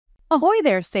Ahoy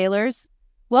there, sailors!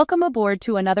 Welcome aboard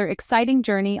to another exciting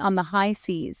journey on the high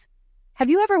seas. Have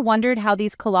you ever wondered how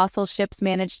these colossal ships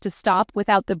manage to stop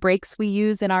without the brakes we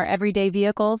use in our everyday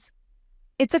vehicles?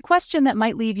 It's a question that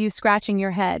might leave you scratching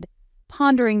your head,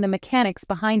 pondering the mechanics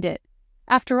behind it.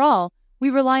 After all, we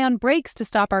rely on brakes to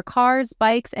stop our cars,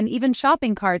 bikes, and even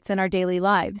shopping carts in our daily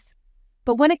lives.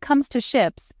 But when it comes to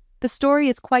ships, the story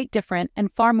is quite different and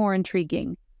far more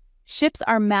intriguing. Ships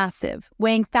are massive,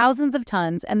 weighing thousands of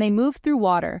tons, and they move through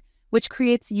water, which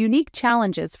creates unique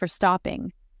challenges for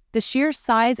stopping. The sheer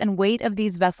size and weight of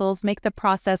these vessels make the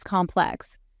process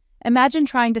complex. Imagine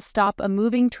trying to stop a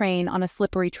moving train on a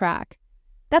slippery track.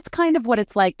 That's kind of what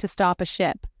it's like to stop a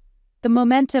ship. The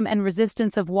momentum and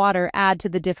resistance of water add to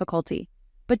the difficulty.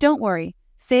 But don't worry,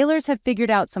 sailors have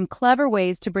figured out some clever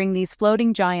ways to bring these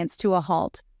floating giants to a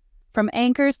halt. From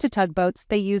anchors to tugboats,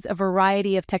 they use a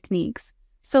variety of techniques.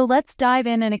 So let's dive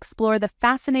in and explore the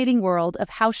fascinating world of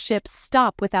how ships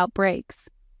stop without brakes.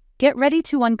 Get ready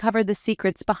to uncover the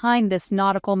secrets behind this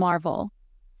nautical marvel.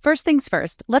 First things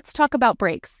first, let's talk about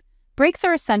brakes. Brakes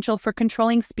are essential for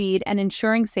controlling speed and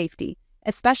ensuring safety,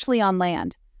 especially on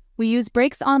land. We use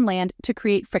brakes on land to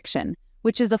create friction,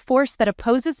 which is a force that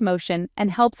opposes motion and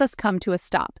helps us come to a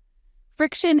stop.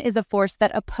 Friction is a force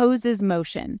that opposes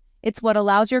motion. It's what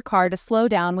allows your car to slow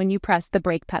down when you press the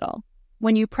brake pedal.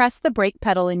 When you press the brake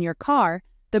pedal in your car,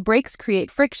 the brakes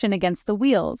create friction against the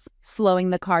wheels,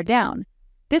 slowing the car down.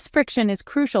 This friction is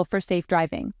crucial for safe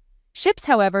driving. Ships,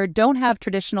 however, don't have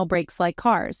traditional brakes like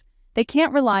cars. They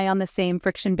can't rely on the same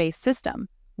friction-based system.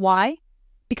 Why?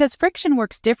 Because friction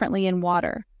works differently in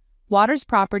water. Water's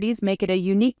properties make it a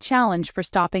unique challenge for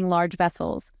stopping large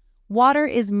vessels. Water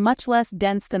is much less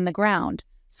dense than the ground,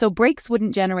 so brakes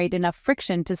wouldn't generate enough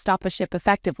friction to stop a ship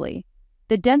effectively.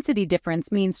 The density difference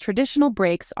means traditional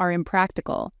brakes are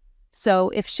impractical. So,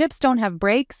 if ships don't have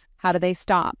brakes, how do they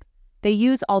stop? They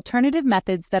use alternative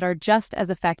methods that are just as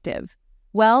effective.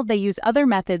 Well, they use other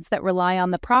methods that rely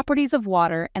on the properties of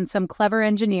water and some clever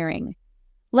engineering.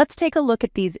 Let's take a look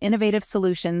at these innovative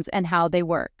solutions and how they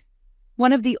work.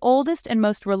 One of the oldest and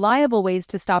most reliable ways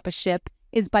to stop a ship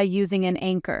is by using an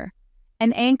anchor.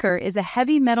 An anchor is a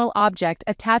heavy metal object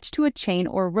attached to a chain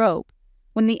or rope.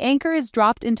 When the anchor is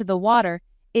dropped into the water,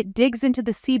 it digs into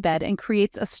the seabed and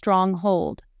creates a strong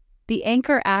hold. The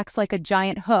anchor acts like a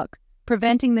giant hook,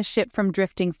 preventing the ship from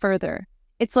drifting further.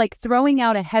 It's like throwing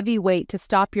out a heavy weight to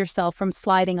stop yourself from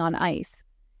sliding on ice.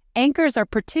 Anchors are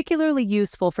particularly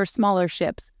useful for smaller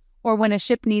ships, or when a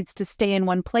ship needs to stay in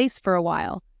one place for a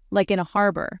while, like in a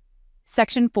harbor.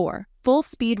 Section 4. Full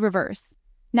speed reverse.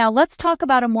 Now let's talk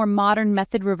about a more modern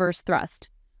method: reverse thrust.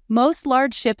 Most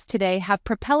large ships today have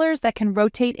propellers that can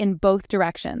rotate in both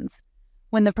directions.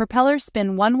 When the propellers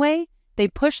spin one way, they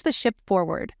push the ship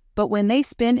forward, but when they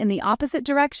spin in the opposite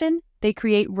direction, they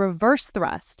create reverse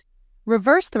thrust.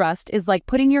 Reverse thrust is like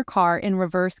putting your car in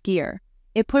reverse gear.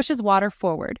 It pushes water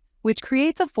forward, which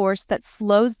creates a force that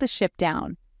slows the ship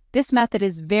down. This method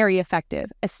is very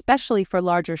effective, especially for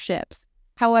larger ships.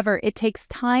 However, it takes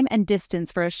time and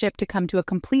distance for a ship to come to a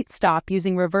complete stop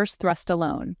using reverse thrust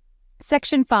alone.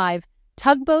 Section 5.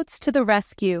 Tugboats to the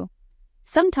rescue.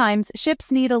 Sometimes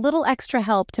ships need a little extra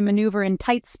help to maneuver in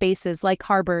tight spaces like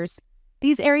harbors.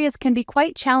 These areas can be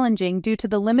quite challenging due to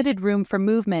the limited room for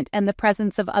movement and the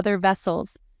presence of other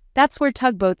vessels. That's where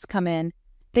tugboats come in.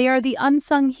 They are the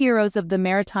unsung heroes of the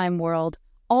maritime world,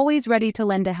 always ready to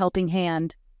lend a helping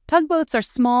hand. Tugboats are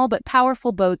small but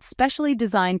powerful boats specially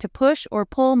designed to push or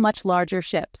pull much larger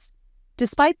ships.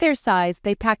 Despite their size,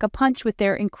 they pack a punch with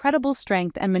their incredible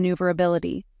strength and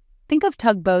maneuverability. Think of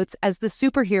tugboats as the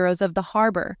superheroes of the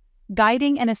harbor,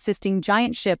 guiding and assisting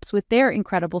giant ships with their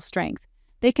incredible strength.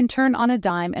 They can turn on a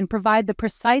dime and provide the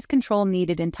precise control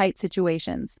needed in tight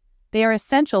situations. They are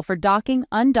essential for docking,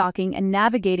 undocking, and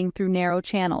navigating through narrow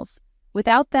channels.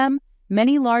 Without them,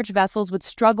 many large vessels would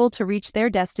struggle to reach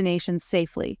their destinations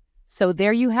safely. So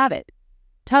there you have it.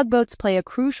 Tugboats play a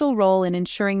crucial role in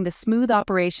ensuring the smooth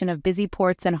operation of busy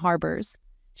ports and harbors.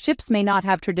 Ships may not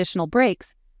have traditional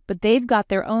brakes, but they've got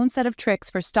their own set of tricks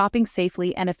for stopping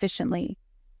safely and efficiently.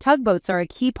 Tugboats are a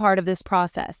key part of this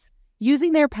process,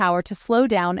 using their power to slow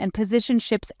down and position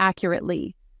ships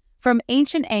accurately. From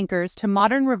ancient anchors to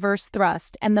modern reverse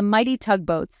thrust and the mighty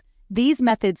tugboats, these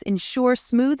methods ensure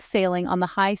smooth sailing on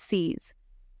the high seas.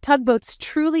 Tugboats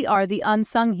truly are the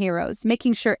unsung heroes,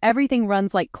 making sure everything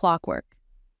runs like clockwork.